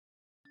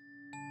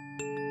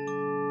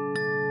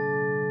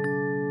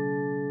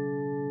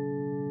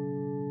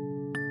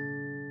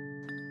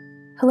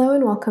Hello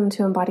and welcome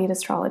to Embodied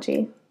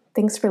Astrology.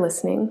 Thanks for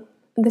listening.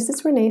 This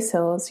is Renee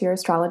Sills, your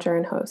astrologer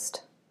and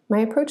host. My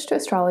approach to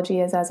astrology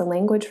is as a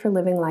language for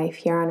living life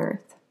here on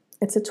Earth.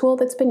 It's a tool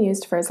that's been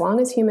used for as long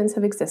as humans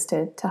have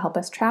existed to help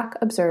us track,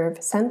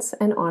 observe, sense,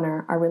 and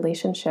honor our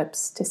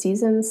relationships to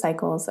seasons,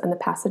 cycles, and the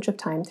passage of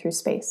time through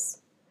space.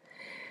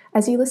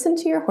 As you listen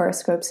to your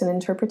horoscopes and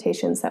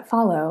interpretations that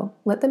follow,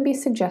 let them be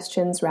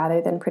suggestions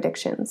rather than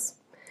predictions.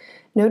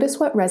 Notice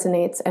what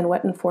resonates and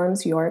what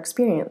informs your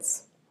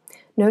experience.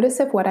 Notice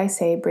if what I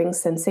say brings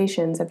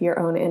sensations of your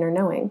own inner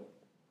knowing.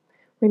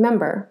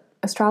 Remember,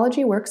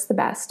 astrology works the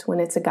best when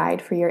it's a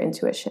guide for your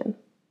intuition.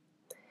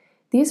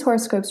 These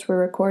horoscopes were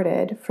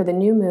recorded for the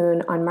new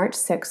moon on March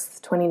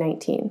 6th,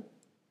 2019.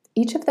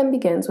 Each of them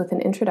begins with an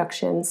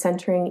introduction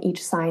centering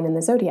each sign in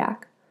the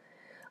zodiac.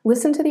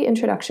 Listen to the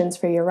introductions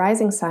for your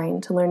rising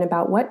sign to learn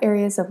about what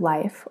areas of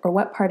life or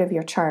what part of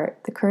your chart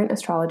the current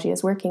astrology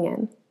is working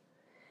in.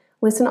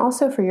 Listen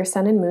also for your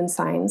sun and moon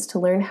signs to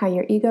learn how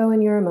your ego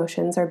and your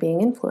emotions are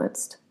being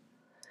influenced.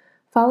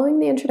 Following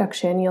the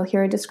introduction, you'll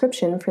hear a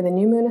description for the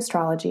new moon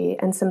astrology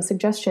and some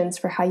suggestions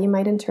for how you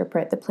might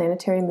interpret the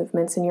planetary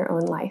movements in your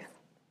own life.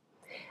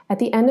 At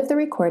the end of the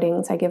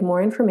recordings, I give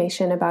more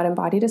information about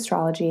embodied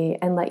astrology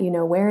and let you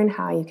know where and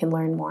how you can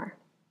learn more.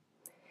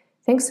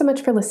 Thanks so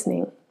much for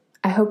listening.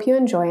 I hope you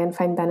enjoy and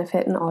find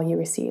benefit in all you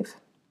receive.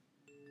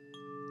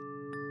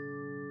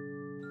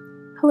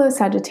 Hello,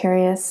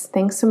 Sagittarius.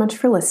 Thanks so much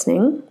for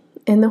listening.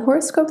 In the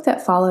horoscope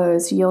that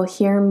follows, you'll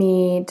hear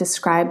me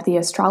describe the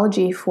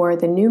astrology for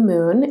the new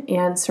moon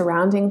and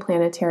surrounding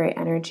planetary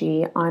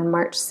energy on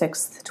March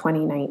 6th,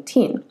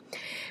 2019.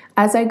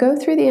 As I go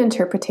through the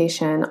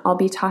interpretation, I'll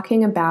be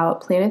talking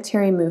about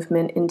planetary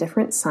movement in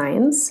different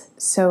signs.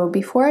 So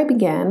before I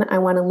begin, I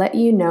want to let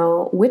you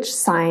know which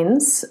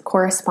signs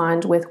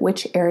correspond with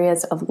which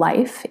areas of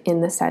life in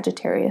the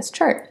Sagittarius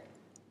chart.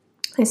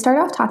 I start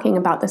off talking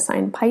about the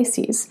sign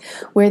Pisces,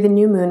 where the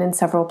new moon and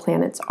several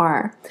planets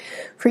are.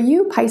 For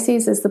you,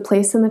 Pisces is the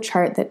place in the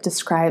chart that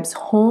describes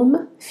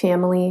home,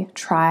 family,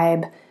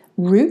 tribe,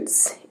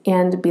 roots,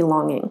 and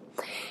belonging.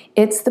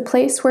 It's the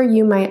place where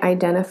you might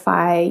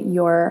identify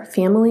your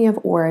family of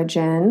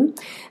origin,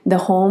 the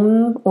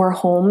home or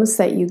homes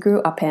that you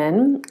grew up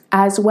in,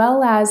 as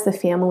well as the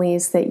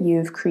families that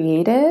you've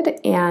created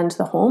and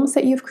the homes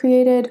that you've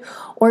created,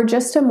 or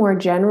just a more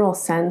general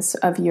sense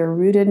of your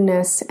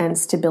rootedness and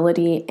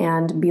stability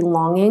and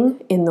belonging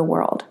in the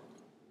world.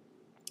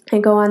 I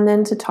go on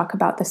then to talk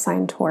about the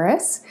sign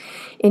Taurus.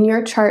 In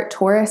your chart,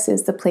 Taurus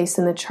is the place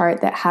in the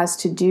chart that has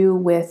to do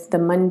with the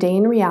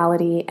mundane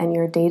reality and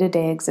your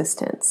day-to-day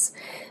existence.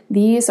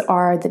 These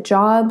are the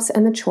jobs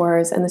and the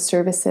chores and the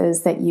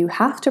services that you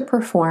have to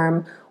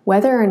perform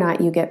whether or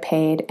not you get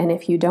paid, and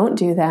if you don't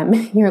do them,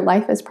 your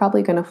life is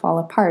probably going to fall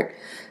apart.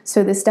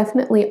 So this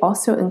definitely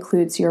also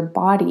includes your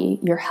body,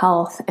 your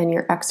health, and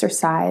your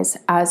exercise,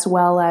 as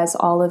well as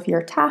all of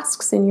your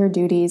tasks and your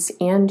duties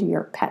and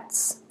your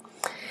pets.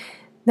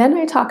 Then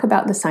I talk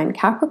about the sign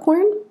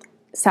Capricorn,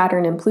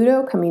 Saturn and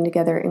Pluto coming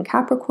together in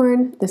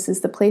Capricorn. This is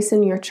the place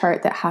in your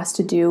chart that has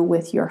to do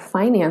with your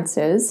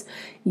finances,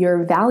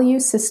 your value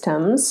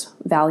systems,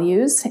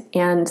 values,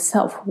 and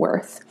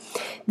self-worth.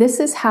 This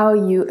is how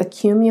you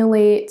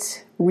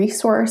accumulate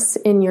resource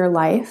in your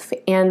life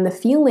and the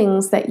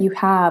feelings that you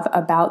have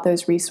about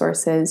those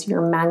resources,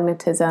 your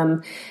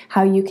magnetism,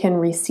 how you can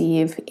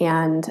receive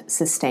and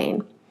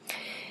sustain.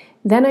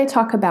 Then I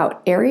talk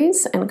about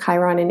Aries and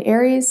Chiron in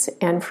Aries,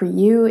 and for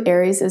you,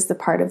 Aries is the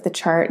part of the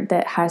chart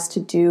that has to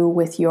do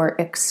with your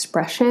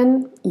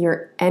expression,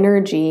 your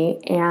energy,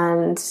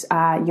 and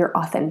your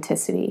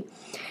authenticity.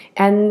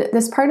 And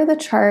this part of the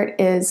chart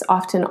is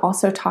often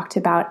also talked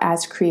about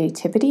as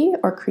creativity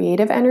or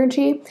creative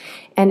energy,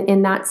 and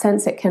in that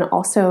sense, it can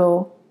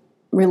also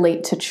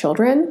relate to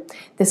children.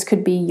 This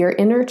could be your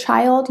inner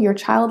child, your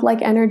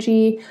childlike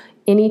energy,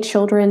 any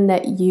children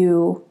that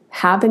you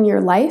have in your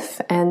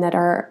life and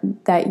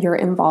that you're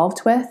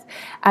involved with,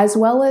 as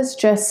well as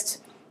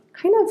just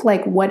kind of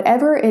like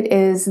whatever it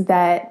is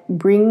that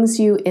brings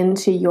you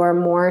into your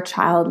more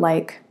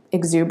childlike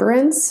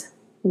exuberance,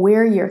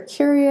 where you're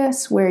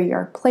curious, where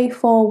you're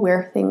playful,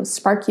 where things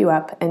spark you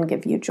up and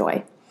give you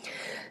joy.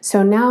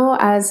 So now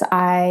as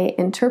I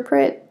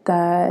interpret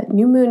the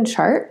new moon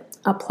chart,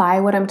 apply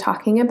what I'm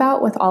talking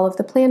about with all of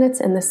the planets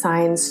and the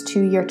signs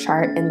to your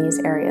chart in these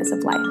areas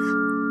of life.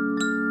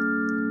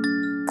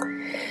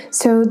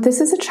 So this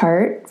is a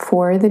chart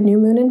for the new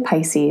moon in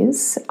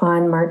Pisces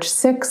on March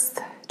 6th,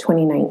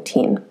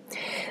 2019.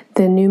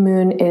 The new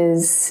moon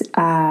is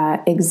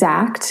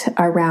exact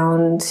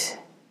around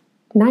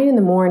 9 in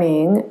the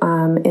morning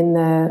in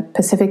the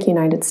Pacific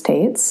United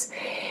States.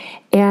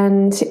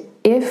 And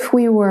if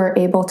we were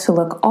able to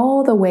look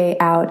all the way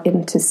out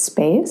into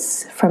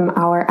space from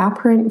our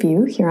apparent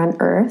view here on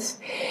Earth,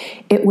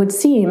 it would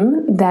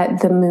seem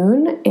that the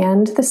moon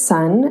and the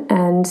sun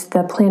and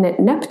the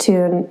planet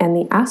Neptune and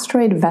the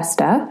asteroid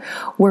Vesta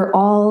were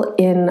all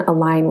in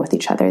line with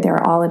each other.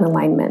 They're all in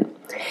alignment.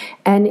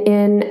 And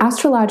in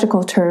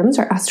astrological terms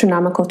or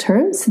astronomical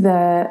terms,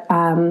 the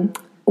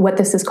what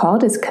this is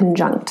called is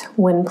conjunct,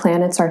 when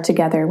planets are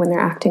together, when they're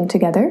acting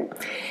together.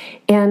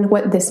 And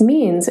what this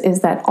means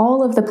is that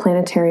all of the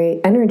planetary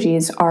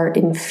energies are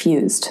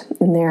infused,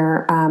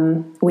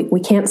 and we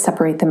can't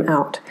separate them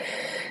out.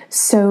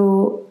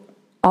 So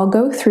I'll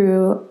go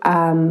through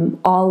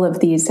all of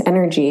these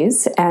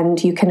energies,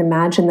 and you can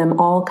imagine them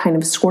all kind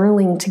of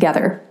swirling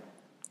together.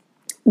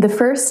 The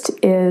first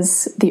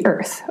is the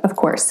Earth, of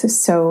course.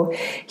 So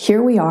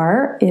here we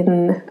are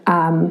in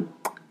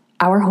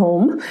our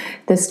home,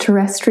 this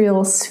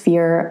terrestrial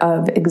sphere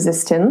of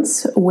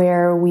existence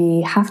where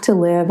we have to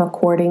live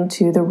according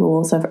to the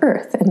rules of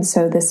Earth. And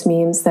so this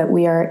means that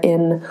we are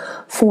in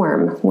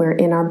form, we're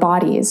in our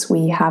bodies,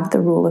 we have the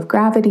rule of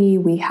gravity,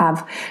 we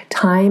have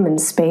time and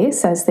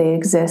space as they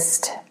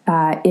exist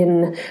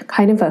in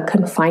kind of a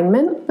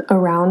confinement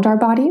around our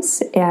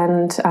bodies,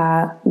 and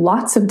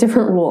lots of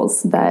different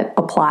rules that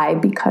apply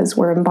because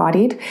we're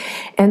embodied.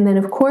 And then,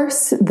 of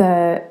course,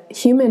 the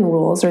human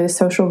rules or the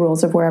social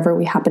rules of wherever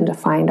we happen to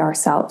find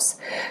ourselves.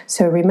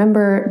 So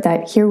remember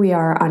that here we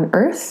are on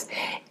Earth,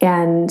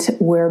 and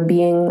we're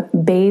being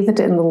bathed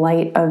in the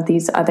light of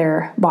these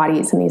other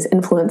bodies and these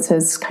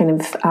influences kind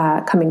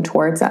of coming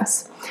towards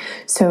us.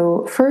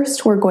 So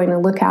first, we're going to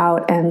look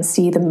out and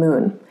see the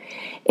moon.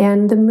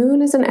 And the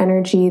moon is an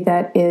energy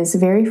that is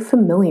very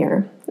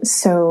familiar.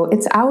 So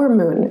it's our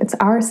moon, it's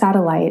our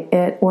satellite.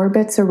 It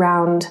orbits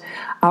around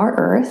our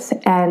Earth,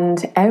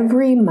 and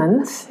every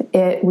month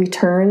it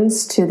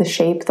returns to the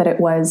shape that it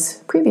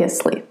was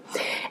previously.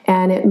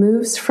 And it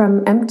moves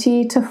from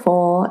empty to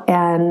full,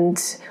 and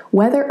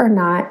whether or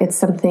not it's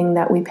something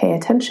that we pay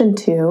attention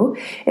to,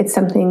 it's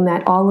something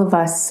that all of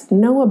us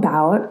know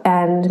about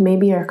and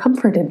maybe are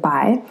comforted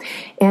by.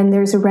 And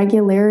there's a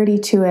regularity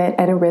to it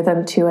and a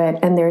rhythm to it,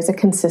 and there's a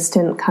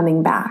consistent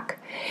coming back.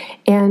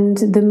 And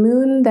the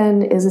moon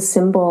then is a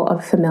symbol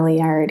of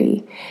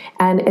familiarity,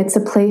 and it's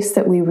a place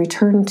that we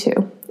return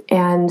to.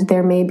 And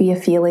there may be a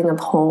feeling of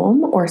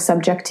home or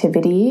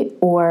subjectivity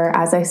or,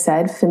 as I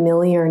said,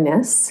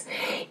 familiarness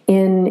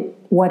in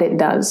what it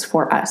does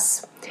for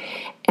us.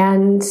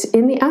 And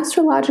in the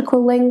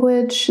astrological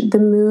language, the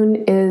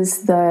moon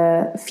is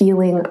the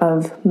feeling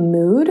of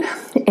mood,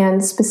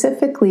 and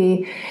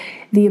specifically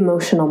the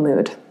emotional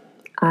mood.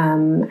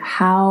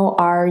 How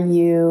are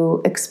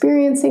you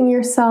experiencing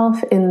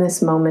yourself in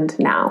this moment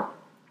now?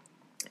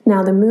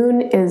 Now, the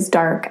moon is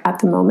dark at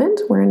the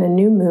moment. We're in a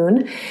new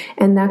moon,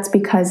 and that's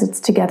because it's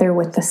together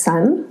with the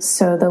sun.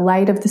 So the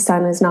light of the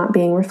sun is not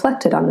being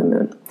reflected on the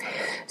moon.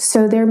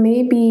 So there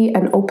may be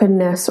an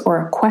openness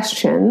or a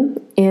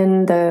question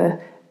in the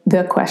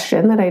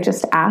question that I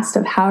just asked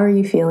of how are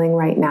you feeling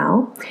right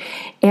now?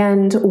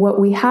 And what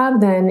we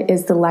have then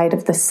is the light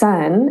of the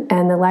sun,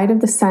 and the light of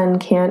the sun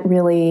can't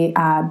really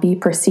be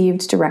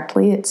perceived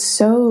directly. It's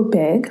so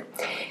big.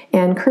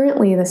 And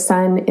currently the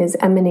sun is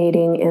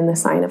emanating in the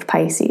sign of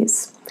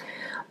Pisces.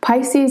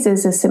 Pisces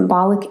is a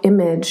symbolic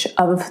image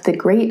of the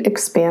great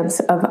expanse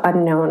of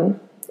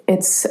unknown.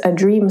 It's a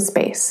dream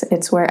space.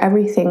 It's where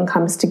everything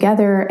comes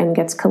together and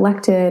gets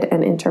collected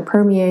and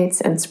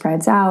interpermeates and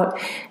spreads out,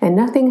 and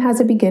nothing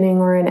has a beginning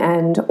or an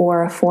end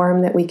or a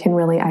form that we can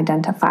really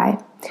identify.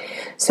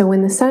 So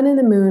when the sun and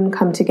the moon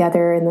come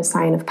together in the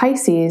sign of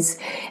Pisces,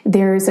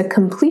 there's a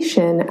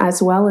completion as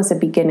well as a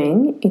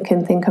beginning. You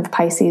can think of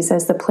Pisces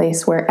as the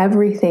place where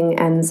everything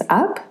ends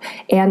up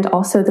and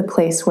also the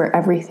place where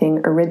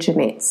everything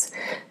originates.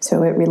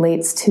 So it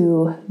relates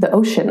to the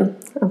ocean.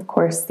 Of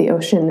course, the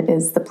ocean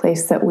is the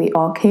place that we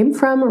all came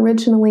from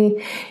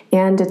originally,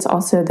 and it's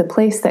also the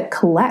place that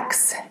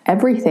collects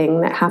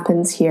everything that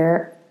happens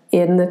here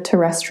in the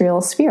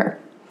terrestrial sphere.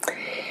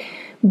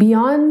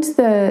 Beyond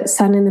the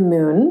sun and the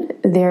moon,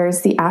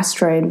 there's the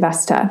asteroid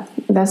Vesta.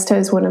 Vesta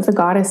is one of the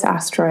goddess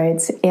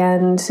asteroids,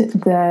 and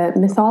the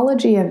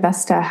mythology of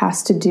Vesta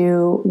has to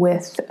do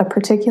with a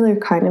particular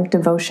kind of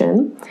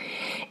devotion,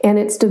 and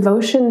it's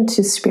devotion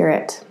to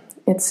spirit.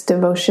 It's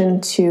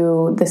devotion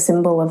to the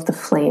symbol of the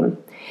flame.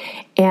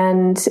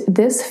 And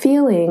this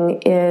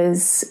feeling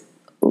is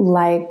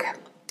like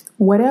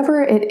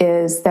whatever it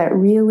is that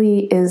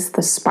really is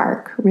the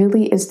spark,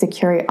 really is the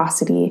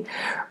curiosity,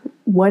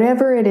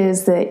 whatever it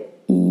is that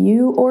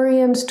you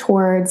orient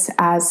towards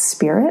as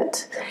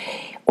spirit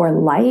or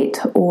light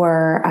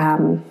or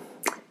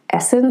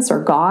essence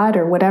or God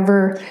or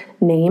whatever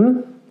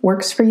name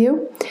works for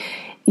you,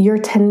 you're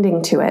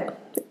tending to it.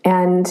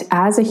 And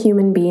as a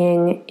human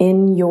being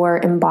in your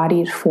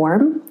embodied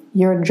form,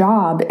 your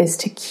job is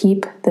to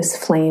keep this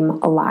flame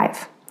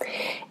alive.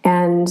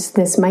 And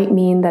this might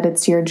mean that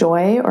it's your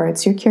joy or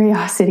it's your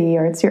curiosity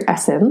or it's your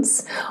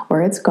essence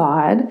or it's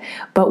God,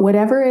 but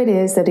whatever it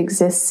is that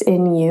exists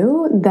in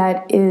you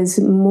that is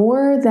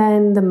more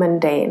than the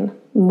mundane,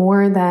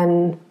 more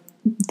than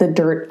the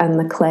dirt and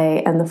the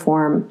clay and the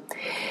form.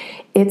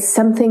 It's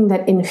something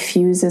that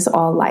infuses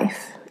all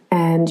life,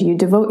 and you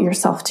devote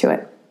yourself to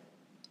it.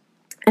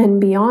 And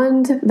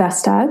beyond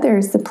Vesta,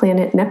 there's the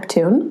planet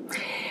Neptune.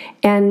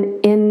 And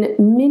in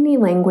many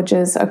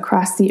languages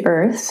across the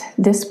earth,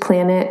 this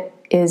planet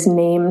is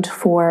named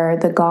for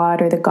the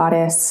god or the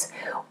goddess,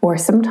 or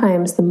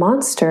sometimes the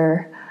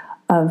monster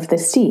of the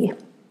sea.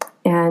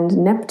 And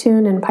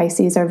Neptune and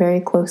Pisces are very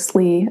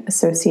closely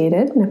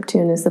associated.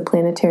 Neptune is the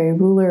planetary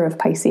ruler of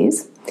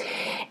Pisces.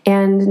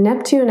 And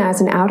Neptune,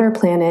 as an outer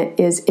planet,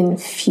 is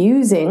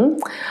infusing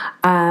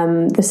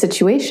the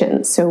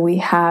situation. So we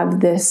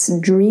have this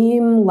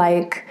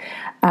dream-like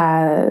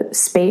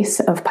space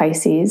of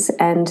Pisces,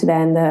 and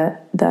then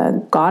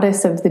the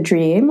goddess of the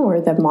dream, or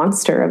the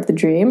monster of the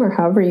dream, or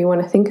however you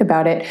want to think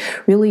about it,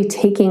 really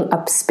taking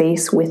up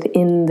space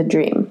within the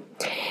dream.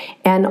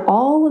 And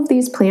all of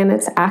these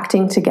planets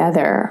acting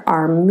together,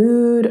 our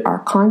mood, our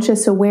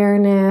conscious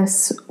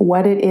awareness,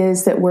 what it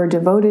is that we're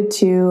devoted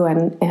to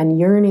and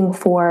yearning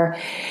for,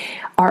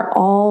 are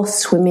all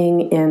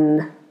swimming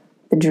in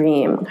the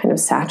dream, kind of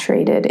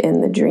saturated in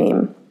the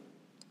dream.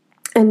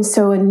 And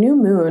so a new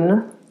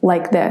moon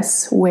like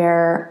this,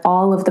 where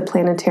all of the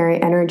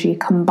planetary energy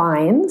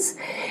combines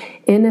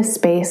in a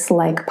space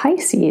like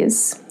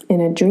Pisces, in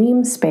a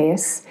dream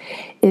space,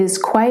 is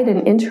quite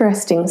an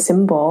interesting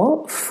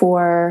symbol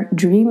for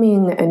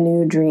dreaming a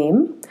new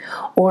dream,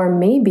 or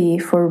maybe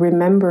for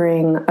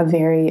remembering a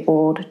very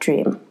old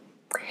dream.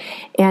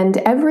 And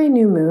every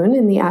new moon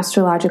in the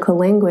astrological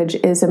language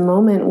is a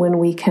moment when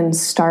we can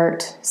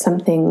start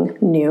something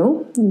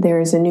new.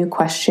 There's a new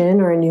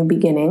question or a new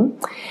beginning.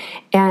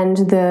 And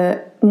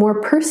the more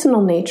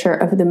personal nature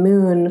of the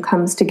moon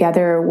comes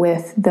together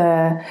with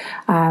the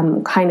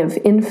kind of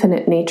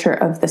infinite nature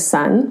of the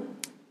sun.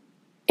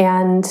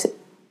 And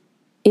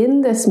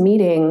in this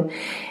meeting,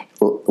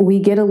 we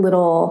get a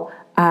little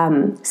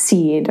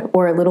seed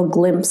or a little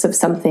glimpse of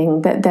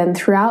something that then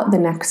throughout the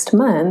next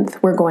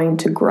month we're going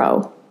to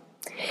grow.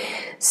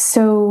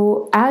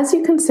 So as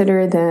you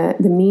consider the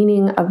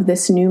meaning of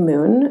this new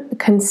moon,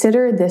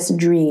 consider this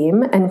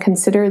dream and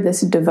consider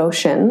this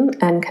devotion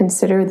and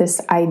consider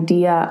this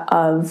idea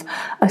of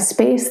a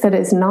space that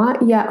is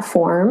not yet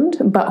formed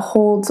but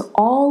holds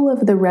all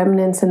of the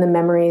remnants and the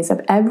memories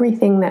of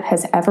everything that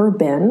has ever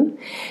been,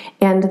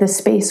 and the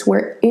space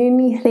where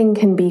anything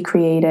can be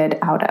created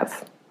out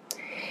of.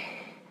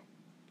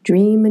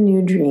 Dream a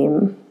new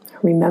dream.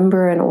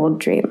 Remember an old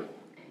dream.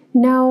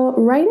 Now,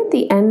 right at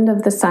the end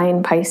of the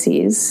sign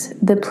Pisces,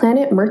 the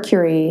planet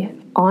Mercury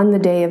on the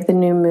day of the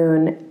new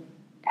moon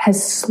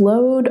has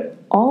slowed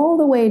all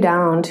the way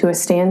down to a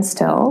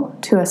standstill,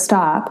 to a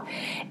stop,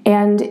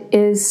 and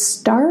is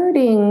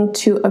starting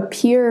to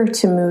appear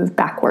to move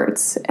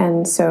backwards.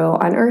 And so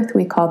on Earth,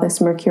 we call this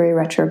Mercury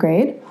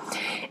retrograde.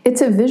 It's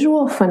a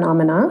visual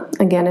phenomena.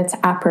 Again, it's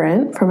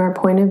apparent from our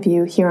point of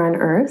view here on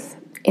Earth.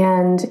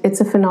 And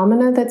it's a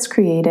phenomena that's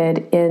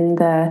created in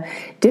the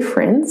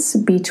difference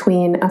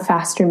between a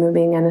faster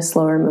moving and a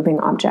slower moving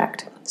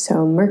object.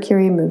 So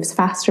Mercury moves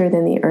faster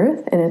than the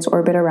Earth in its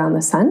orbit around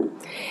the sun.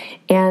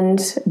 And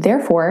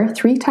therefore,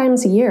 3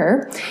 times a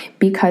year,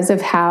 because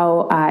of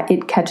how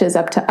it catches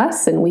up to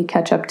us and we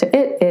catch up to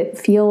it, it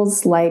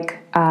feels like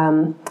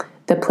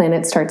the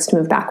planet starts to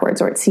move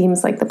backwards, or it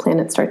seems like the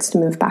planet starts to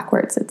move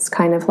backwards. It's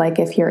kind of like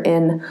if you're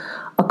in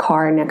a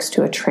car next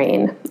to a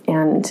train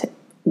and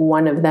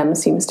one of them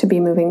seems to be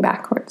moving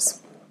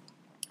backwards.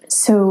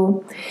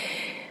 So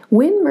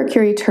when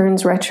Mercury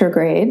turns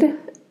retrograde,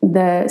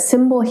 the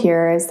symbol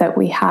here is that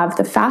we have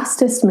the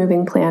fastest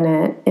moving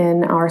planet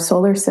in our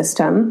solar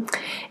system,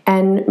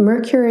 and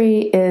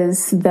Mercury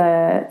is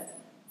the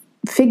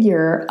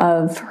figure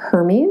of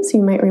Hermes.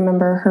 You might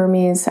remember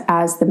Hermes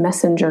as the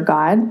messenger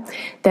god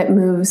that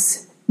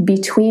moves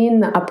between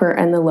the upper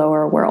and the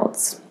lower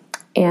worlds.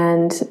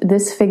 And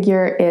this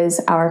figure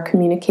is our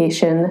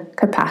communication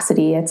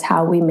capacity. It's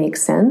how we make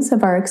sense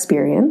of our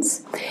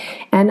experience.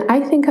 And I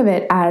think of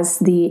it as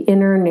the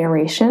inner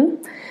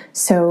narration.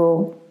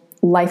 So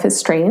life is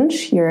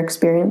strange. You're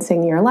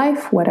experiencing your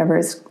life, whatever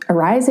is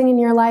arising in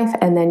your life,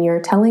 and then you're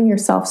telling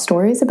yourself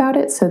stories about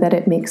it so that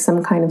it makes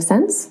some kind of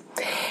sense.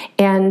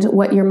 And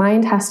what your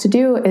mind has to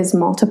do is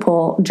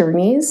multiple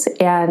journeys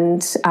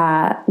and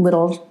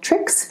little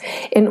tricks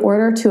in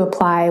order to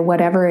apply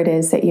whatever it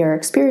is that you're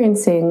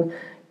experiencing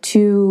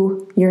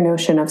to your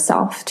notion of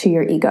self, to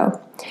your ego.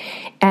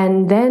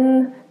 And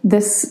then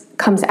this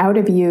comes out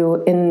of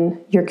you in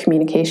your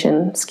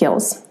communication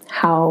skills,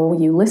 how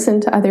you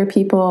listen to other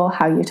people,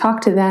 how you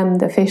talk to them,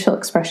 the facial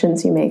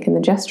expressions you make, and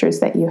the gestures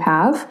that you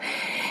have.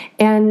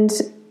 And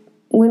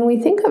when we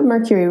think of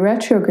Mercury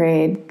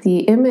retrograde, the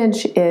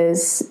image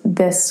is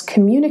this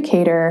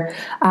communicator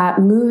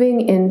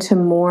moving into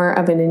more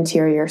of an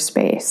interior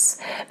space,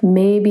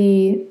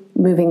 maybe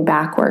moving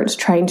backwards,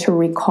 trying to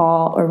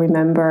recall or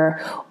remember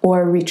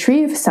or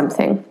retrieve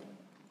something.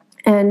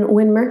 And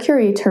when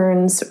Mercury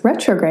turns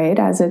retrograde,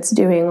 as it's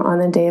doing on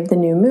the day of the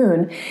new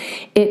moon,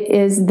 it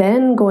is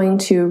then going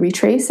to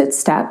retrace its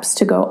steps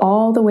to go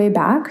all the way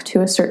back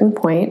to a certain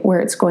point where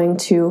it's going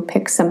to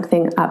pick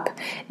something up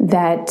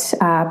that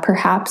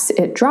perhaps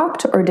it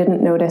dropped or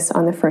didn't notice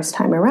on the first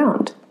time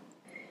around.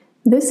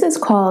 This is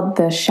called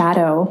the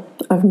shadow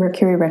of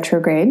Mercury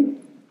retrograde.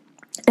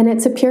 And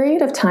it's a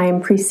period of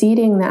time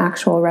preceding the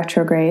actual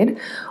retrograde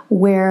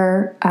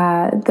where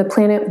the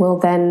planet will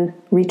then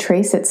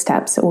retrace its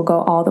steps. It will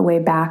go all the way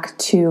back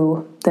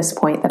to this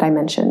point that I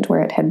mentioned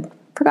where it had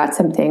forgot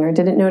something or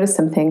didn't notice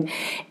something.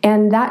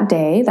 And that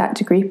day, that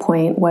degree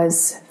point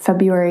was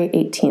February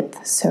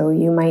 18th. So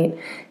you might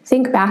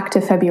think back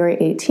to February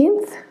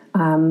 18th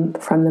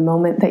from the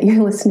moment that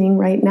you're listening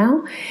right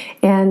now,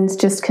 and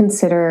just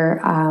consider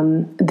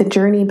the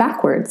journey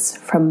backwards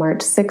from March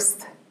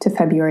 6th to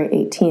February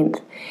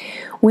 18th.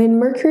 When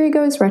Mercury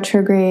goes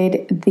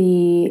retrograde,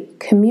 the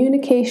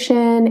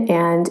communication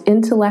and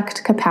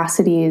intellect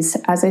capacities,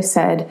 as I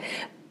said,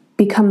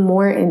 become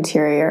more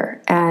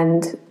interior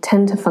and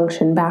tend to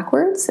function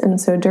backwards.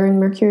 And so during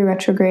Mercury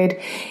retrograde,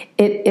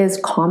 it is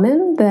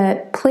common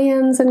that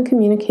plans and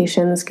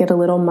communications get a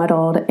little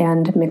muddled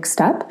and mixed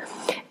up.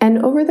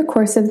 And over the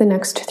course of the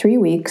next 3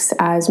 weeks,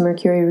 as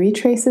Mercury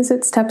retraces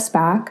its steps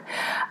back,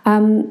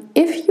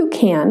 if you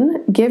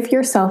can, give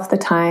yourself the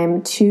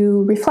time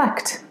to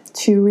reflect,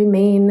 to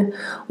remain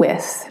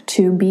with,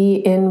 to be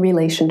in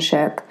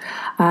relationship,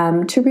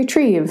 to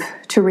retrieve,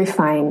 to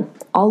refine.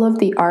 All of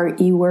the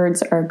RE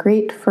words are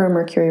great for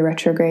Mercury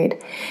retrograde.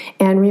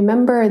 And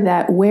remember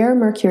that where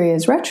Mercury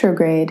is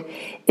retrograde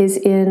is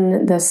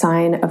in the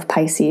sign of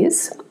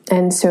Pisces.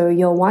 And so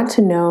you'll want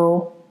to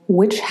know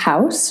which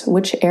house,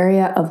 which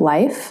area of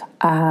life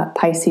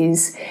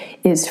Pisces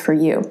is for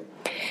you.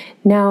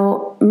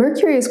 Now,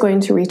 Mercury is going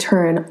to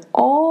return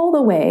all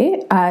the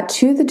way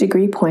to the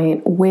degree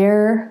point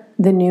where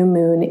the new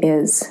moon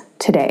is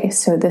today.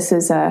 So this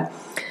is a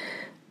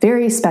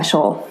very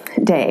special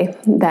day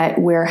that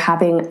we're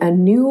having a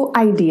new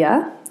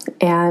idea,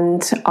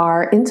 and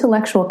our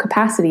intellectual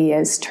capacity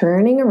is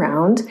turning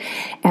around.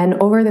 And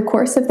over the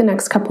course of the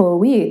next couple of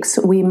weeks,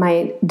 we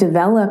might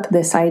develop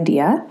this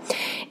idea,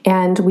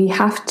 and we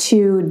have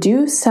to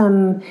do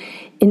some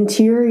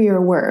interior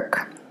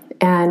work.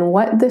 And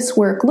what this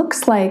work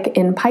looks like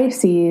in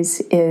Pisces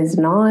is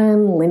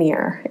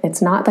non-linear.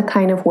 It's not the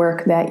kind of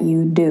work that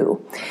you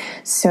do.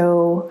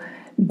 So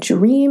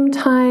dream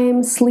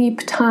time, sleep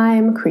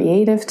time,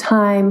 creative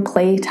time,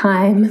 play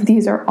time,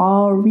 these are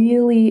all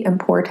really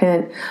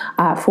important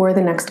for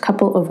the next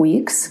couple of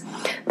weeks.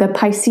 The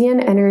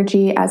Piscean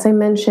energy, as I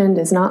mentioned,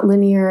 is not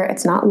linear,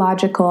 it's not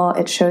logical,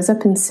 it shows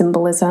up in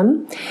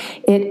symbolism.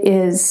 It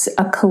is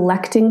a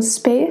collecting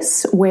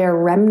space where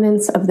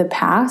remnants of the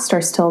past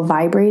are still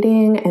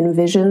vibrating and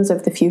visions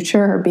of the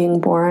future are being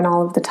born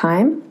all of the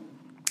time.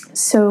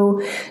 So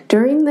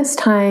during this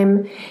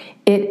time,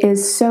 it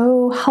is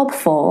so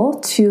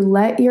helpful to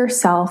let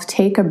yourself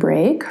take a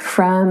break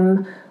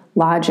from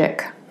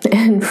logic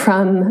and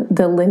from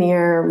the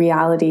linear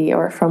reality,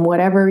 or from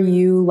whatever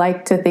you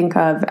like to think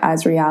of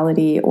as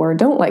reality or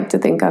don't like to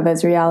think of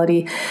as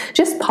reality.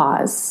 Just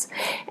pause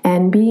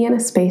and be in a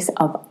space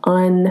of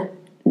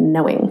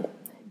unknowing.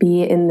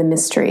 Be in the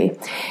mystery.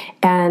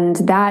 And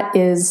that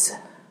is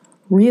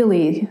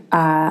really,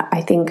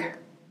 I think,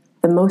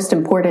 the most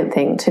important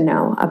thing to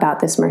know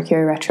about this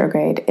Mercury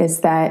retrograde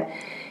is that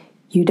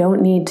you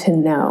don't need to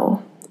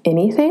know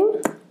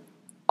anything.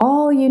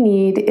 All you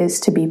need is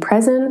to be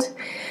present,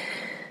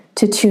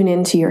 to tune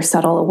into your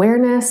subtle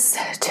awareness,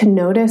 to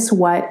notice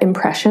what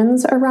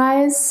impressions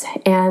arise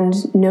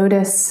and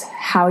notice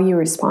how you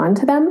respond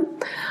to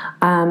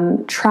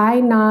them.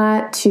 Try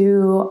not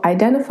to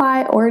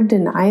identify or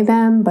deny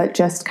them, but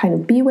just kind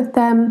of be with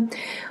them.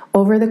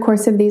 Over the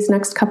course of these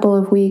next couple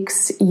of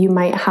weeks, you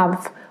might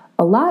have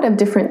a lot of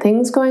different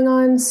things going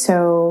on,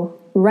 so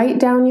write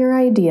down your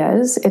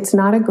ideas. It's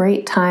not a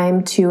great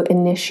time to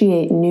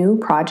initiate new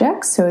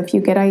projects. So if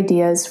you get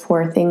ideas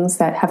for things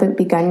that haven't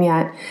begun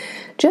yet,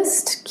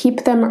 just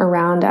keep them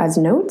around as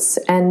notes.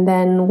 And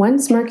then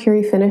once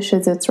Mercury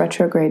finishes its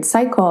retrograde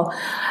cycle,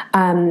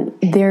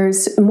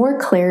 there's more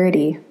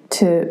clarity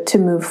to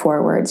move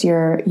forwards.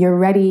 You're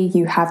ready.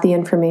 You have the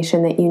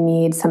information that you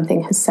need.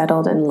 Something has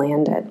settled and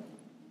landed.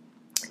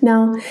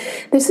 Now,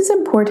 this is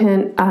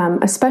important,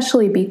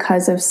 especially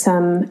because of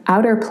some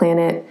outer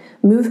planet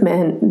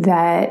movement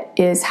that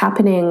is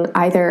happening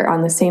either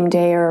on the same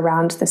day or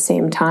around the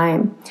same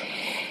time.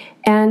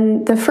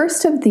 And the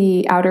first of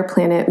the outer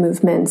planet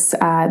movements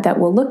that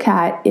we'll look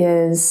at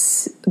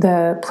is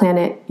the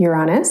planet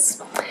Uranus.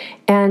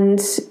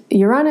 And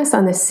Uranus,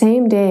 on the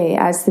same day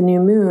as the new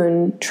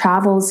moon,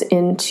 travels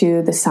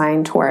into the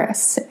sign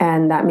Taurus.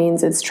 And that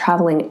means it's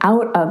traveling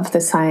out of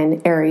the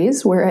sign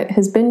Aries, where it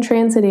has been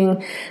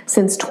transiting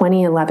since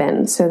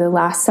 2011. So the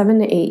last 7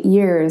 to 8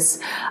 years,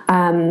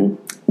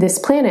 this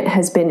planet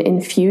has been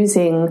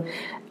infusing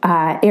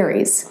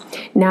Aries.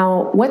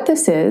 Now, what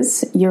this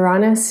is,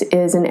 Uranus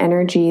is an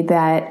energy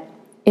that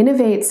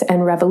innovates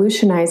and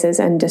revolutionizes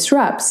and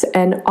disrupts.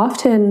 And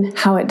often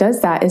how it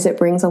does that is it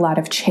brings a lot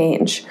of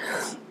change.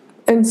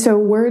 And so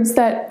words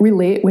that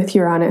relate with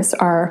Uranus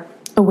are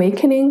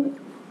awakening,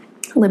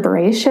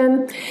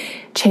 liberation,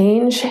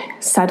 change,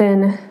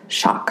 sudden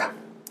shock.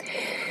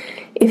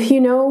 If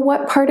you know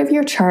what part of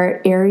your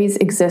chart Aries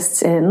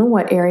exists in,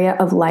 what area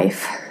of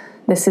life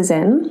this is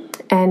in,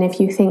 and if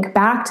you think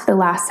back to the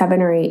last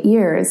 7 or 8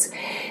 years,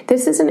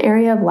 this is an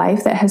area of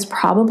life that has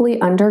probably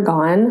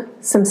undergone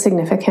some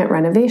significant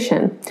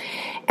renovation.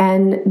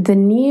 And the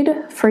need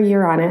for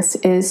Uranus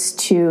is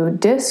to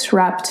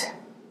disrupt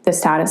the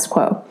status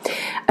quo,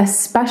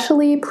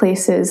 especially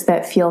places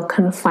that feel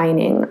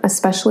confining,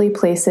 especially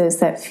places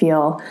that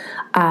feel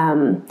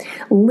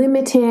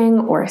limiting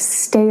or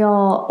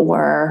stale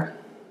or,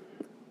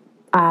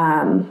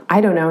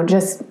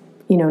 just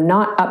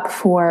not up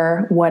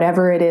for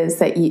whatever it is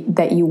that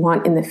you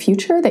want in the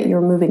future that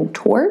you're moving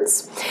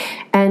towards.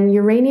 And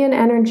Uranian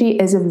energy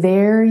is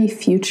very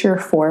future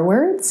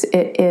forwards.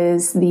 It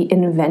is the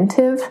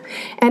inventive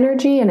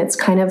energy, and it's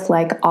kind of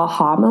like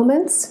aha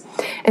moments.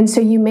 And so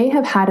you may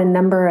have had a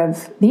number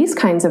of these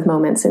kinds of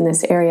moments in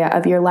this area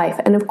of your life.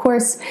 And of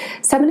course,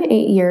 7 to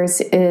 8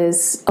 years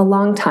is a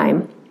long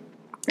time.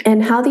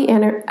 And how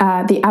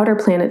the outer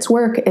planets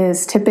work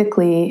is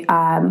typically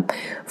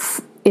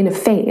in a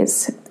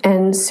phase.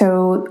 And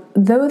so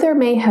though there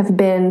may have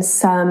been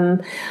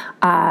some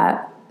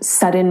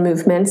sudden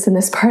movements in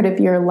this part of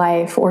your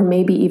life, or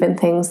maybe even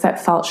things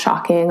that felt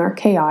shocking or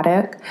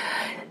chaotic,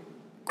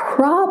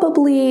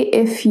 probably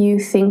if you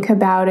think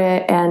about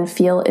it and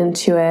feel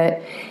into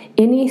it,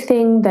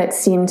 anything that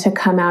seemed to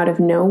come out of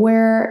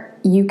nowhere,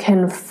 you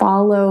can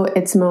follow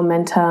its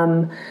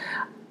momentum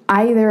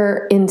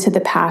either into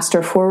the past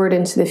or forward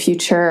into the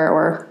future,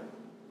 or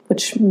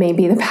which may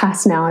be the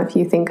past now if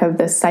you think of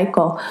this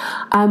cycle.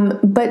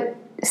 But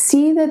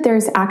see that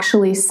there's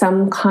actually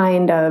some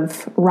kind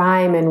of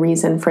rhyme and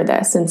reason for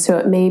this. And so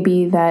it may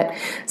be that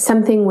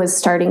something was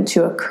starting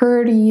to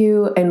occur to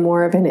you in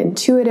more of an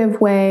intuitive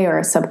way or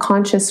a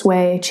subconscious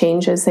way,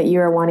 changes that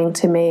you are wanting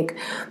to make,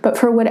 but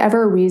for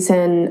whatever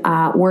reason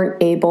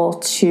weren't able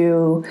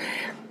to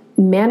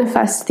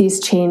manifest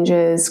these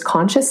changes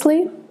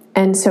consciously.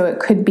 And so it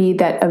could be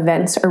that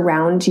events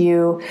around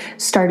you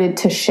started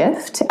to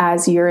shift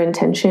as your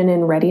intention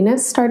and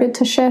readiness started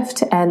to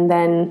shift, and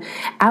then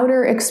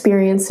outer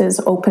experiences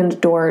opened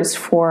doors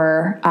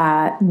for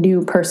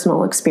new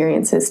personal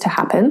experiences to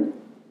happen.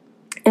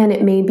 And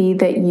it may be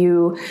that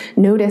you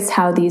notice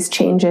how these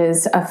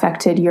changes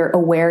affected your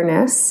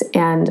awareness.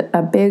 And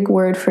a big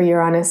word for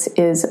Uranus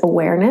is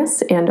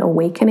awareness and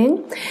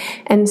awakening.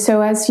 And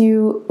so as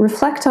you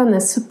reflect on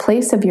this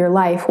place of your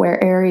life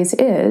where Aries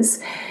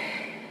is,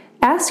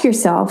 ask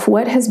yourself,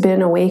 what has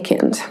been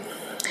awakened?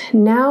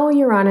 Now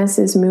Uranus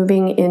is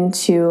moving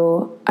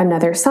into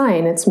another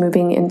sign. It's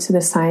moving into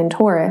the sign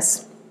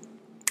Taurus.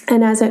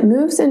 And as it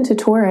moves into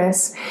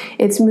Taurus,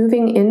 it's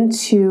moving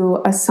into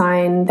a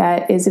sign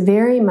that is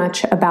very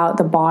much about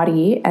the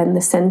body and the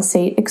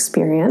sensate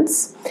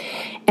experience.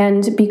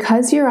 And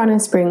because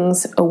Uranus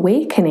brings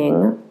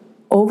awakening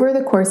over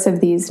the course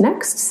of these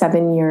next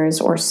 7 years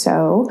or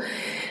so,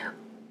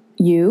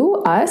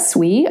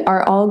 we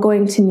are all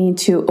going to need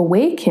to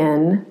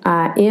awaken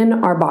in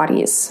our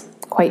bodies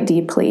quite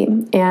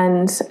deeply.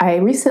 And I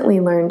recently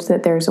learned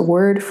that there's a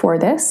word for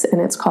this,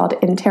 and it's called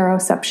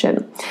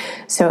interoception.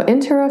 So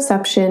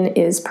interoception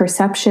is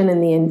perception in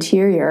the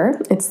interior.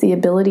 It's the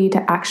ability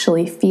to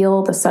actually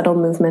feel the subtle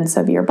movements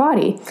of your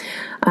body.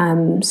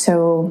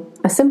 So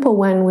a simple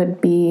one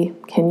would be,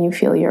 can you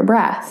feel your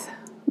breath?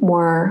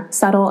 More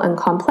subtle and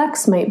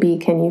complex might be,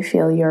 can you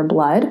feel your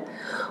blood?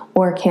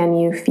 Or can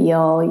you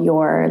feel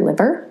your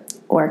liver?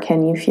 Or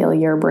can you feel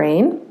your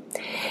brain?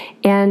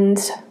 And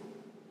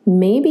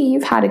maybe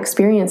you've had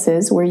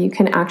experiences where you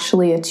can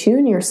actually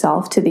attune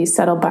yourself to these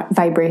subtle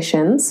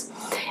vibrations,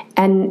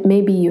 and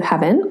maybe you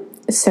haven't.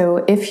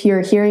 So if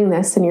you're hearing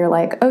this and you're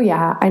like, oh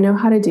yeah, I know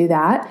how to do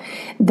that,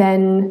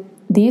 then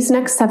these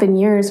next 7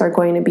 years are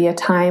going to be a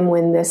time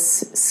when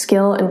this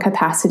skill and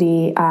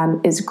capacity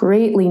is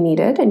greatly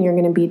needed, and you're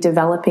going to be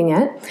developing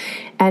it.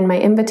 And my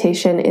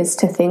invitation is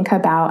to think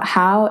about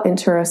how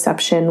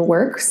interoception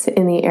works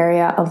in the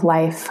area of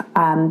life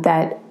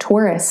that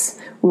Taurus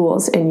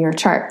rules in your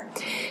chart.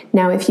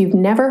 Now, if you've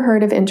never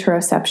heard of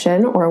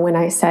interoception, or when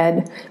I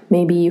said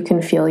maybe you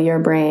can feel your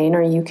brain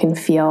or you can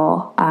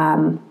feel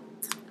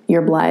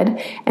your blood,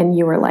 and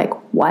you were like,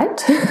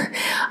 what?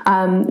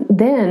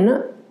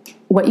 Then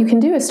what you can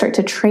do is start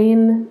to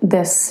train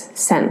this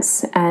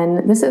sense.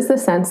 And this is the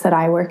sense that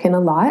I work in a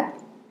lot.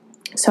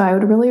 So I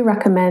would really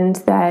recommend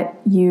that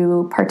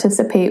you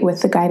participate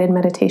with the guided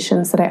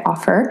meditations that I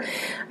offer.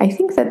 I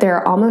think that there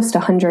are almost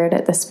 100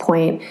 at this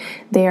point.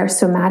 They are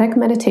somatic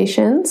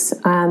meditations.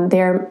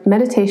 They are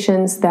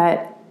meditations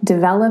that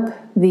develop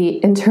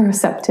the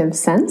interoceptive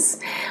sense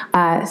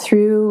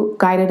through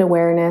guided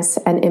awareness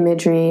and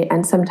imagery,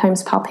 and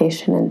sometimes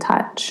palpation and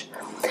touch.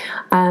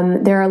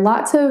 There are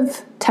lots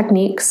of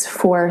techniques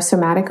for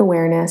somatic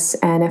awareness,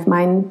 and if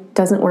mine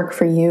doesn't work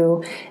for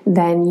you,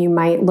 then you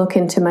might look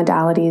into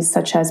modalities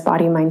such as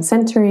body-mind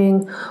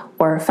centering,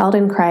 or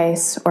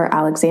Feldenkrais, or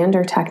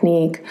Alexander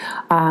technique,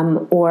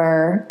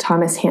 or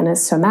Thomas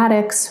Hanna's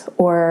somatics,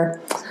 or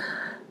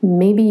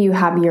maybe you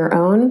have your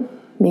own.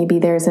 Maybe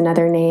there's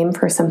another name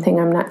for something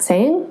I'm not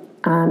saying.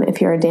 If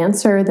you're a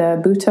dancer,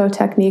 the Butoh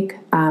technique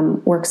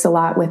works a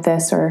lot with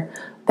this or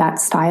that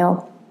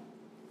style.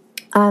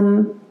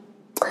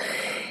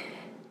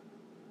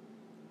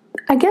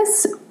 I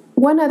guess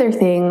one other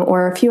thing,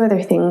 or a few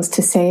other things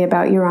to say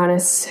about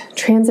Uranus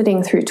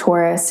transiting through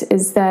Taurus,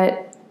 is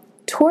that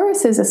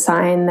Taurus is a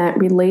sign that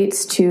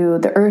relates to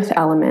the earth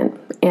element.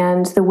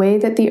 and the way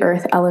that the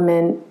earth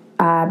element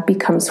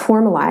becomes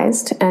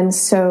formalized. And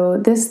so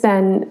this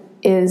then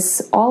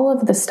is all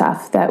of the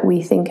stuff that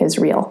we think is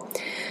real.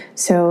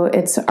 So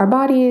it's our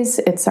bodies,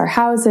 it's our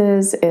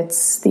houses,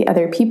 it's the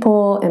other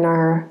people in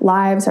our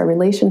lives, our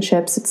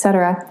relationships,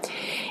 etc.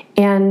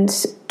 And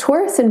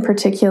Taurus in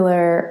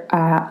particular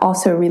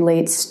also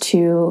relates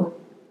to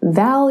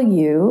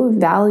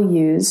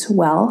values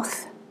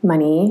wealth,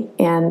 money,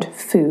 and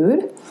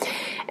food.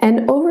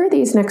 And over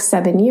these next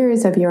 7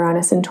 years of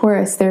Uranus and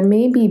Taurus, there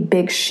may be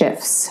big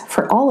shifts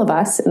for all of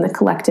us in the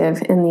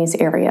collective in these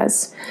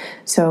areas.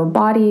 So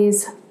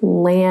bodies,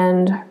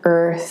 land,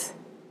 earth,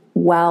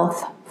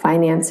 wealth,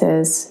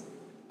 finances,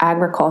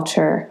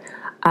 agriculture,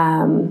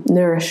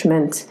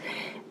 nourishment,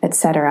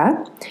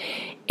 etc.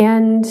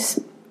 And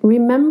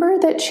remember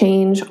that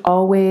change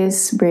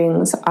always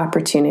brings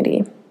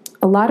opportunity.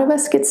 A lot of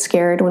us get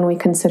scared when we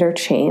consider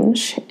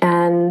change,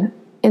 and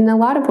in a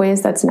lot of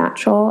ways that's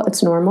natural,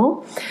 it's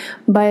normal,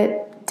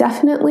 but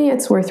definitely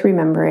it's worth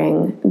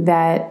remembering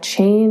that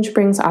change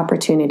brings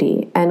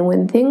opportunity. And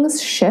when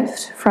things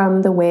shift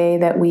from the way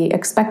that we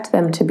expect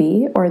them to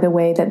be or the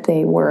way that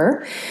they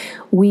were,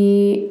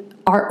 we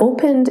are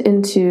opened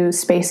into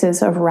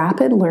spaces of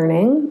rapid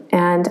learning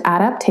and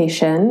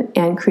adaptation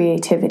and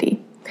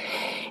creativity.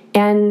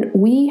 And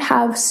we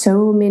have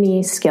so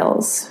many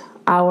skills.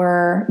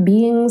 Our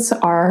beings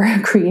are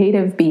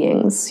creative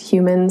beings.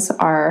 Humans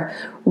are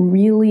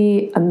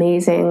really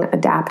amazing,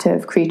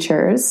 adaptive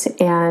creatures.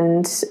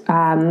 And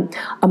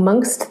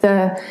amongst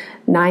the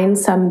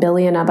 9-some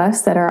billion of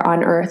us that are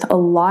on Earth, a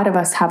lot of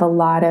us have a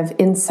lot of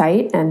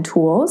insight and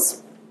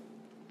tools.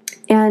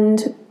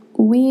 And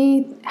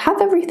we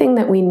have everything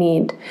that we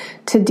need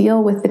to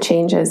deal with the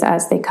changes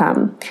as they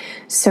come.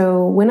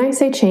 So when I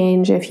say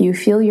change, if you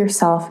feel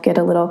yourself get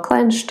a little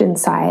clenched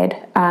inside,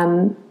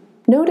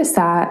 notice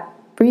that,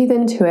 breathe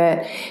into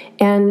it,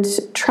 and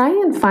try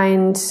and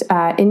find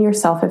in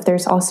yourself if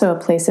there's also a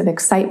place of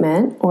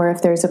excitement or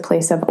if there's a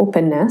place of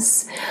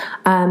openness,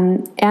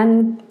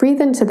 and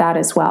breathe into that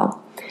as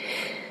well.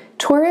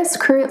 Taurus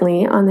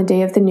currently, on the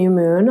day of the new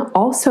moon,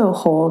 also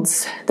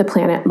holds the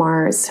planet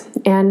Mars.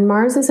 And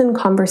Mars is in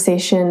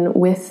conversation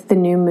with the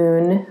new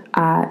moon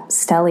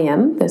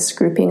stellium, this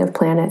grouping of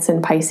planets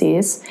in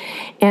Pisces.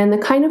 And the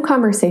kind of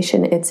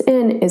conversation it's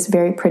in is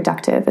very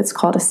productive. It's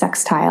called a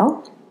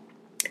sextile.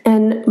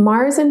 And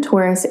Mars in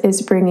Taurus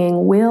is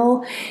bringing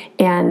will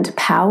and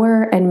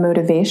power and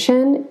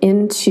motivation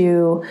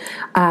into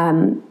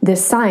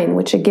this sign,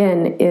 which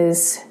again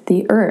is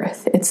the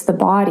earth. It's the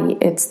body.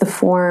 It's the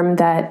form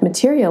that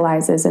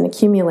materializes and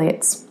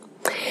accumulates.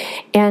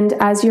 And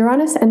as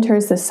Uranus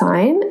enters the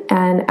sign,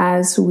 and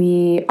as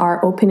we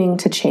are opening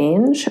to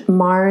change,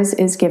 Mars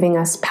is giving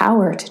us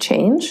power to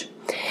change.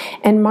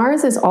 And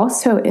Mars is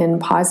also in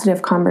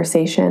positive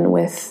conversation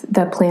with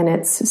the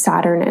planets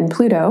Saturn and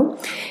Pluto.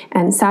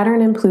 And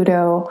Saturn and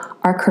Pluto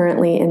are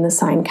currently in the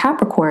sign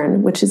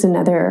Capricorn, which is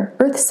another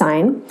earth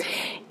sign.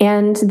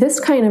 And this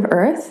kind of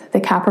earth,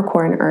 the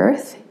Capricorn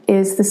earth,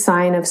 is the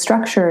sign of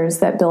structures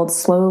that build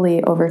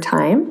slowly over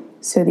time.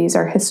 So these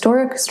are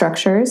historic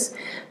structures,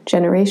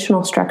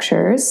 generational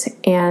structures,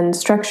 and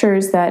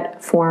structures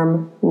that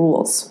form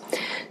rules.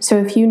 So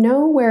if you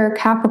know where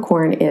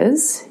Capricorn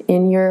is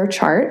in your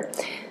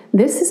chart,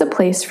 this is a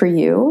place for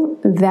you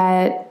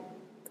that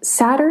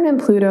Saturn and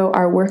Pluto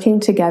are working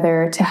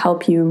together to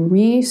help you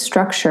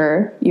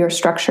restructure your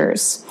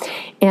structures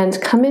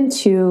and come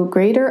into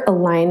greater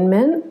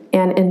alignment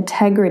and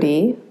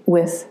integrity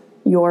with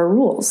your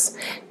rules.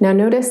 Now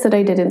notice that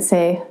I didn't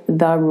say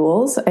the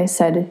rules, I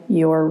said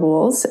your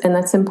rules, and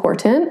that's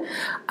important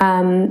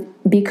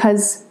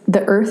because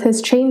the earth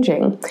is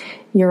changing.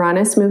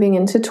 Uranus moving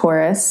into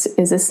Taurus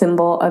is a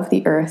symbol of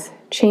the earth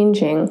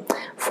changing,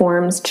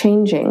 forms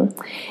changing,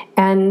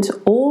 and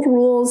old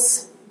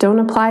rules don't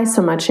apply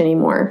so much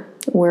anymore.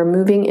 We're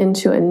moving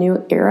into a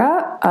new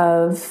era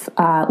of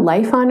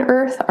life on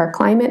Earth. Our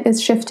climate is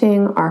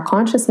shifting. Our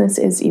consciousness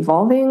is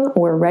evolving.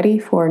 We're ready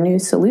for new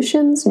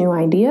solutions, new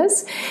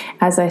ideas.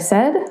 As I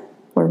said,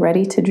 we're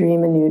ready to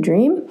dream a new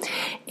dream.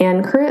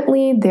 And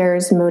currently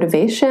there's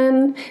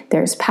motivation,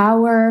 there's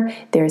power,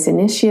 there's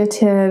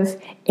initiative,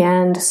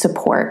 and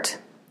support.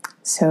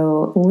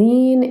 So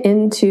lean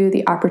into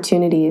the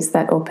opportunities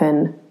that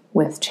open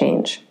with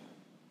change.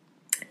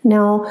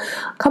 Now,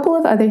 a couple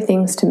of other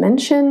things to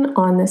mention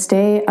on this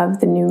day of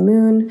the new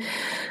moon.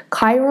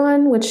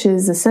 Chiron, which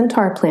is a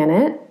Centaur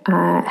planet,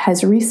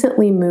 has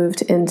recently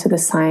moved into the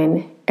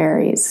sign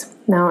Aries.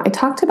 Now, I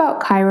talked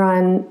about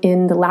Chiron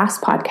in the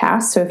last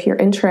podcast, so if you're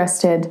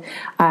interested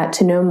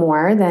to know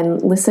more, then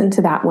listen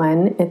to that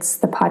one. It's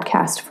the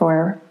podcast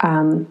for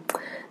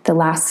the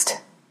last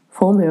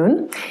full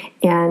moon,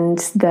 and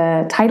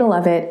the title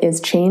of it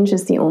is Change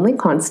is the Only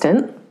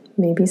Constant.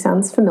 Maybe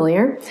sounds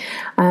familiar.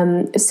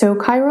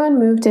 So Chiron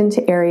moved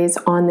into Aries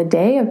on the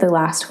day of the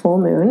last full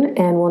moon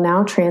and will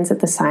now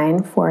transit the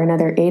sign for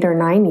another 8 or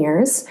 9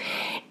 years.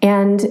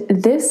 And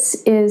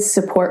this is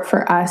support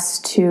for us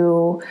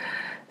to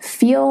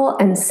feel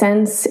and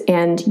sense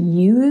and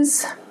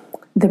use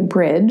the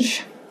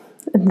bridge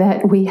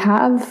that we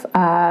have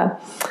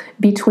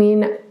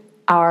between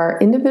our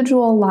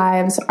individual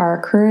lives,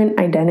 our current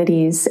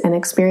identities and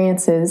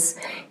experiences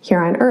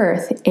here on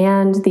Earth,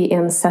 and the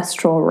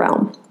ancestral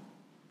realm.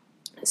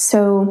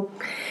 So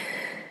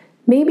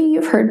maybe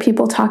you've heard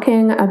people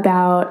talking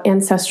about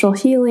ancestral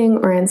healing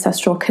or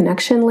ancestral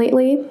connection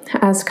lately.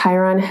 As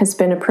Chiron has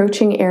been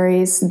approaching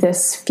Aries,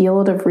 this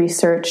field of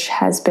research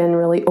has been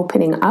really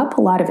opening up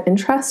a lot of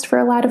interest for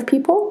a lot of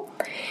people.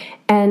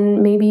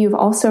 And maybe you've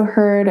also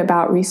heard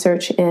about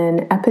research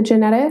in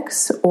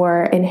epigenetics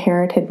or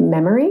inherited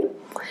memory.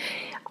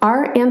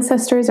 Our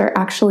ancestors are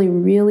actually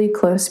really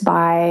close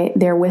by.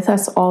 They're with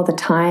us all the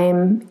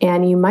time,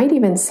 and you might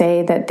even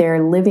say that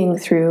they're living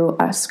through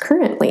us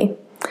currently.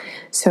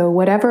 So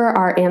whatever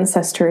our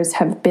ancestors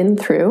have been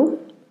through,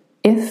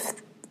 if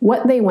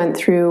what they went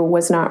through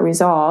was not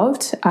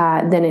resolved,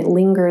 then it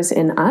lingers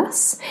in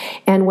us.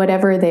 And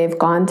whatever they've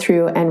gone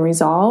through and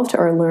resolved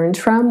or learned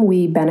from,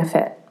 we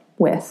benefit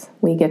with.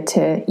 We get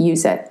to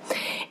use it.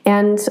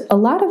 And a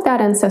lot of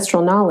that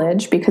ancestral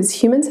knowledge,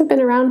 because humans have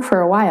been around for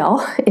a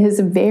while, is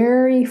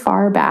very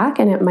far back,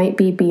 and it might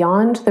be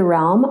beyond the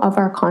realm of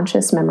our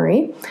conscious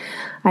memory.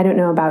 I don't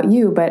know about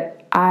you,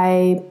 but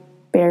I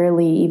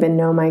barely even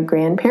know my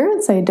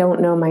grandparents. I don't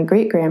know my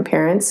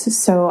great-grandparents.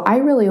 So I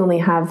really only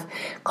have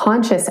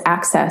conscious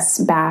access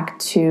back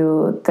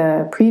to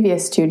the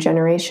previous two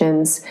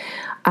generations,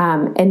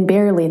 and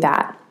barely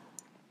that.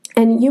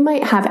 And you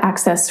might have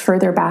access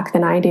further back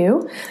than I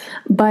do.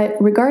 But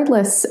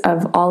regardless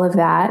of all of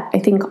that, I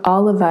think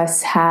all of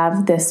us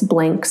have this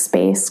blank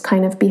space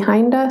kind of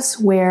behind us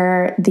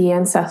where the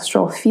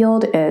ancestral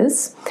field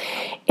is.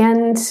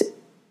 And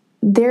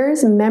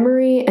there's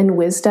memory and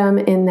wisdom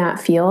in that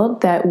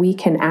field that we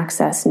can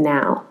access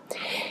now.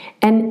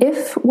 And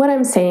if what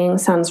I'm saying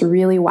sounds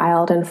really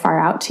wild and far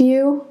out to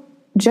you,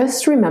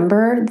 just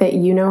remember that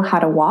you know how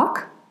to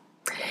walk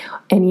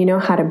and you know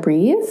how to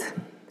breathe.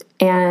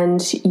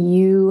 And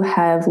you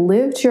have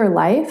lived your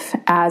life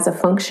as a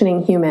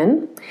functioning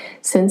human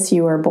since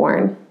you were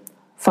born,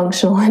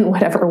 functional in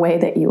whatever way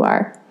that you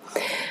are.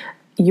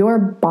 Your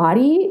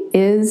body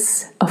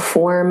is a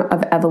form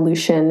of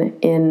evolution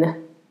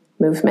in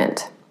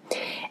movement.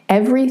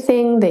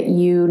 Everything that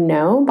you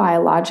know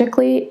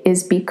biologically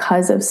is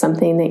because of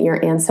something that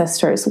your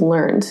ancestors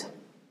learned,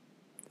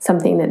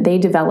 something that they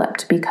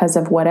developed because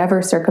of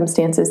whatever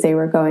circumstances they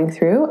were going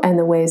through and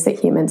the ways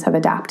that humans have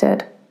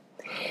adapted.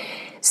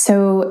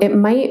 So it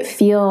might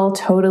feel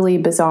totally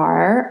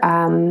bizarre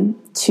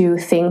to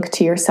think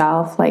to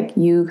yourself like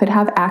you could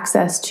have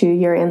access to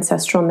your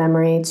ancestral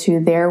memory, to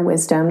their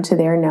wisdom, to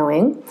their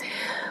knowing.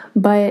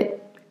 But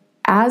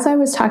as I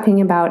was talking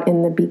about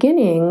in the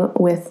beginning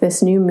with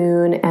this new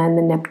moon and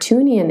the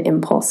Neptunian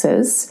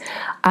impulses,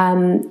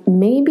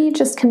 maybe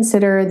just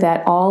consider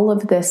that all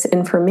of this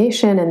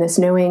information and this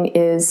knowing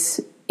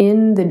is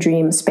in the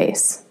dream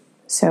space.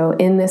 So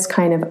in this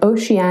kind of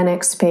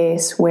oceanic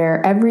space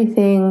where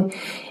everything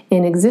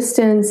in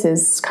existence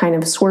is kind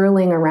of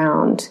swirling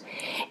around.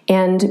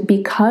 And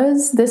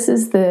because this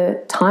is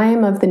the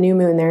time of the new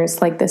moon, there's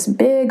like this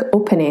big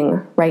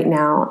opening right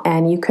now,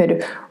 and you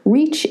could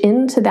reach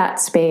into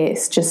that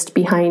space just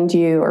behind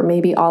you or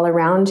maybe all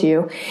around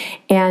you.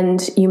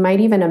 And you might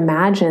even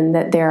imagine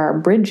that there are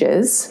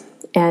bridges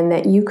and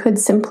that you could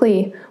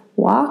simply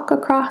walk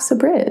across a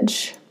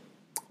bridge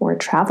or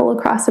travel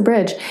across a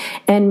bridge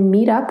and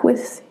meet up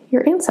with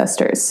your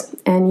ancestors.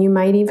 And you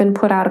might even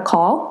put out a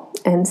call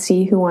and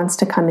see who wants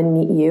to come and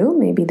meet you.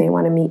 Maybe they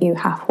want to meet you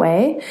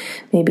halfway.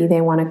 Maybe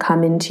they want to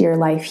come into your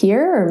life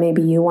here, or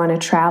maybe you want to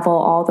travel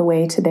all the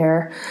way to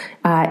their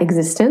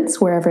existence,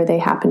 wherever they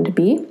happen to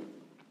be.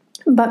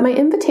 But my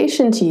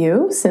invitation to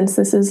you, since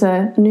this is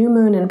a new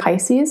moon in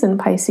Pisces, and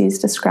Pisces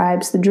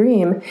describes the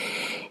dream,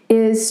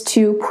 is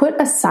to put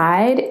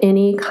aside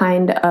any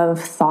kind of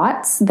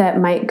thoughts that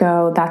might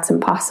go, that's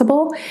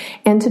impossible,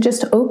 and to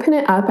just open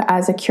it up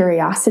as a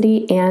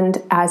curiosity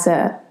and as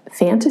a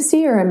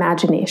fantasy or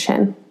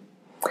imagination.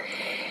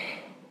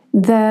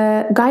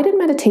 The guided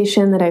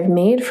meditation that I've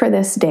made for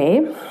this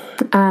day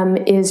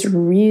is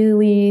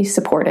really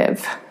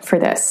supportive for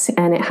this,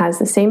 and it has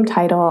the same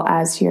title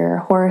as your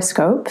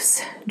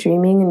horoscopes,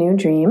 Dreaming a New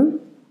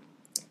Dream.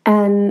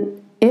 And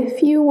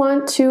if you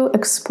want to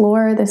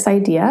explore this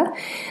idea,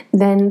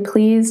 then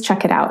please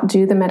check it out.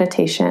 Do the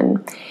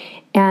meditation.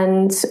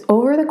 And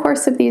over the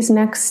course of these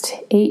next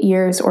 8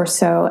 years or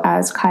so,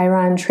 as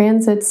Chiron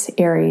transits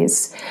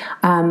Aries,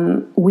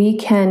 we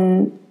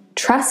can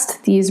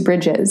trust these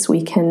bridges.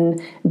 We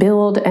can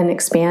build and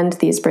expand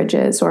these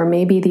bridges, or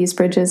maybe these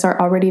bridges are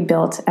already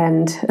built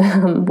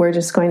and we're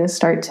just going to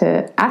start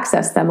to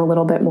access them a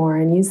little bit more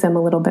and use them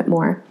a little bit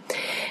more.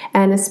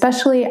 And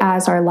especially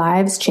as our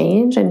lives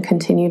change and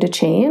continue to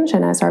change,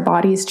 and as our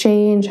bodies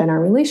change and our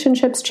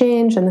relationships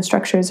change and the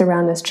structures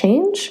around us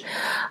change,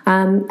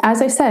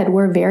 as I said,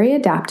 we're very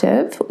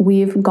adaptive.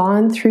 We've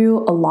gone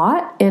through a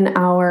lot in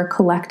our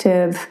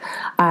collective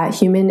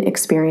human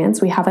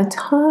experience. We have a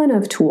ton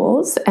of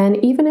tools, and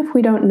even if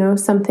we don't know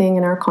something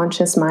in our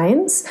conscious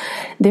minds,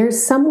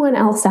 there's someone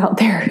else out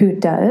there who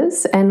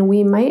does, and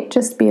we might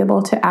just be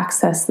able to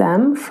access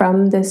them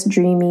from this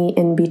dreamy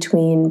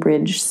in-between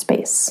bridge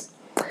space.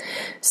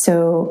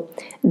 So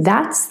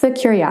that's the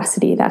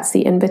curiosity, that's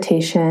the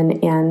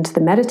invitation and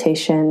the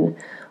meditation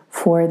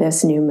for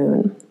this new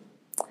moon.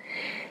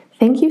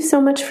 Thank you so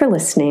much for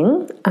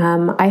listening.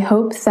 I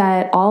hope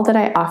that all that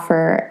I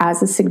offer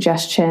as a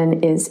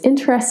suggestion is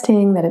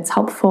interesting, that it's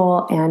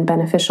helpful and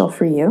beneficial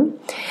for you.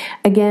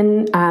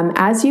 Again,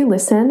 as you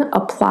listen,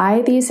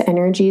 apply these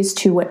energies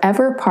to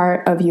whatever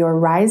part of your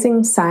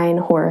rising sign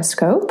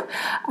horoscope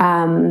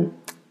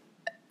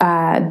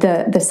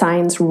the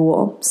signs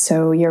rule.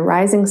 So your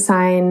rising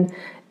sign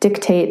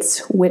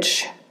dictates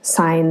which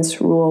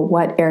signs rule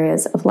what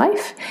areas of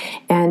life,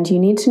 and you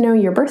need to know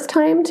your birth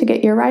time to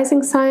get your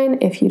rising sign.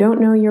 If you don't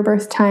know your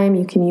birth time,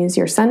 you can use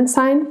your sun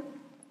sign,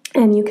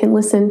 and you can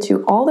listen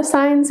to all the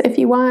signs if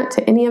you want,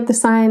 to any of the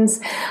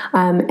signs,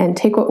 and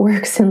take what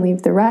works and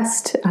leave the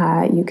rest.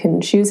 You can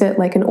choose it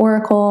like an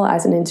oracle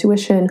as an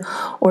intuition,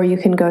 or you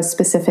can go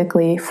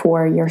specifically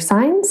for your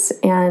signs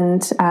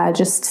and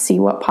just see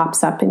what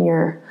pops up in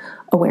your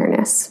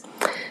awareness.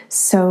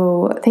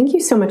 So thank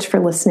you so much for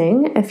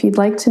listening. If you'd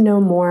like to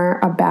know more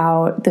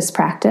about this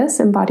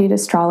practice, embodied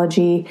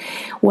astrology,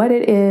 what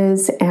it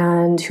is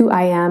and who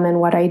I am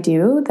and what I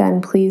do, then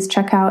please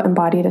check out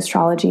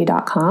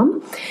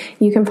embodiedastrology.com.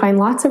 You can find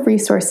lots of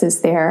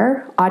resources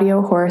there,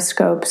 audio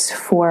horoscopes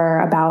for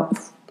about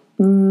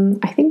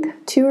I think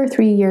 2 or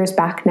 3 years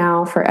back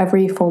now for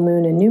every full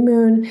moon and new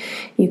moon.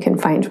 You can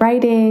find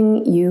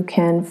writing, you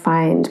can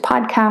find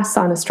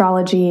podcasts on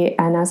astrology,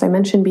 and as I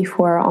mentioned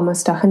before,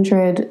 almost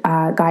 100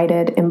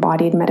 guided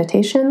embodied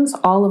meditations,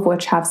 all of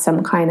which have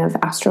some kind of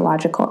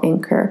astrological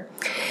anchor.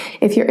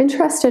 If you're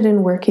interested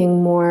in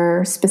working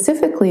more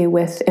specifically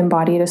with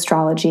embodied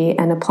astrology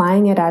and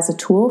applying it as a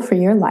tool for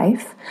your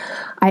life,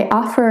 I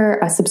offer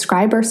a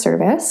subscriber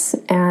service,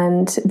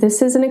 and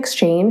this is an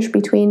exchange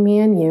between me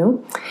and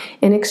you.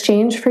 In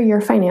exchange for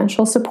your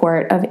financial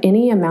support of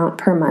any amount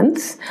per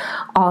month,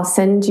 I'll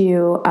send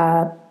you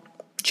a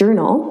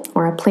journal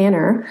or a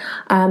planner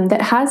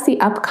that has the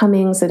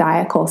upcoming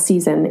zodiacal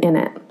season in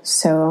it.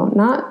 So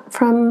not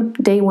from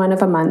day one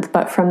of a month,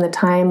 but from the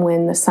time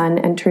when the sun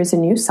enters a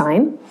new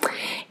sign.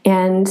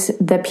 And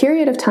the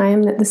period of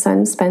time that the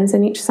sun spends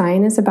in each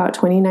sign is about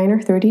 29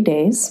 or 30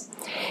 days.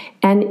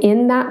 And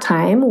in that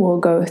time, we'll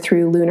go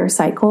through lunar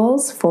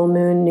cycles, full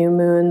moon, new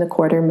moon, the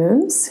quarter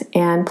moons,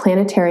 and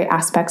planetary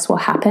aspects will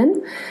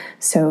happen.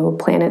 So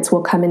planets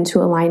will come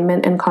into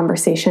alignment and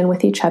conversation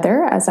with each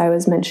other, as I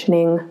was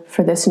mentioning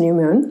for this new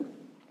moon.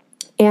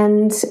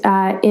 And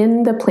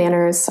in the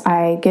planners,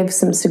 I give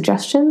some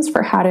suggestions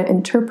for how to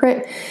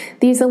interpret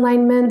these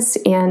alignments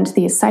and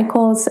these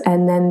cycles,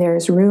 and then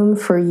there's room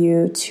for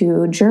you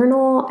to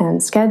journal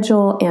and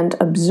schedule and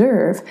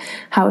observe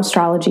how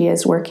astrology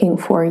is working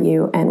for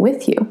you and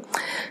with you.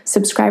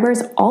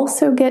 Subscribers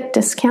also get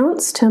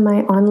discounts to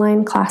my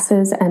online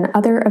classes and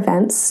other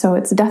events, so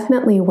it's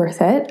definitely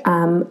worth it.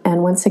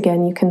 And once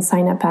again, you can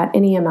sign up at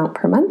any amount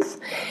per month.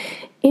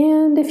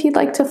 And if you'd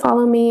like to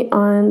follow me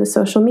on the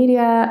social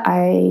media,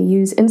 I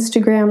use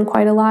Instagram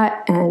quite a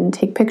lot and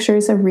take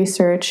pictures of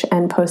research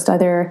and post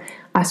other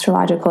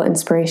astrological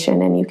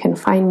inspiration. And you can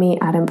find me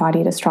at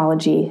Embodied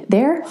Astrology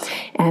there.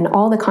 And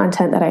all the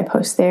content that I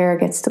post there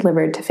gets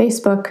delivered to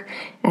Facebook,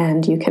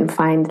 and you can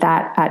find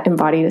that at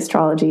Embodied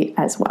Astrology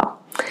as well.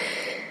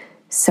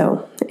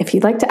 So if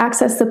you'd like to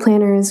access the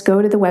planners,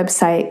 go to the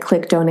website,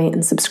 click donate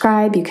and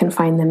subscribe. You can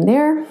find them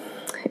there.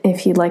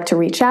 If you'd like to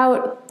reach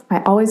out,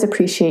 I always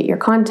appreciate your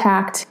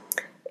contact.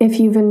 If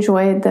you've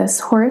enjoyed this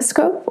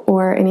horoscope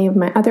or any of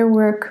my other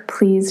work,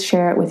 please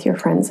share it with your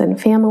friends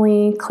and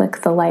family.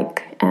 Click the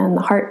like and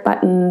the heart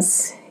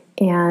buttons.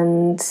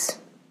 And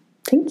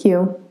thank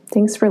you.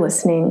 Thanks for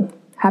listening.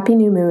 Happy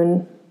new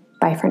moon.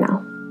 Bye for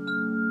now.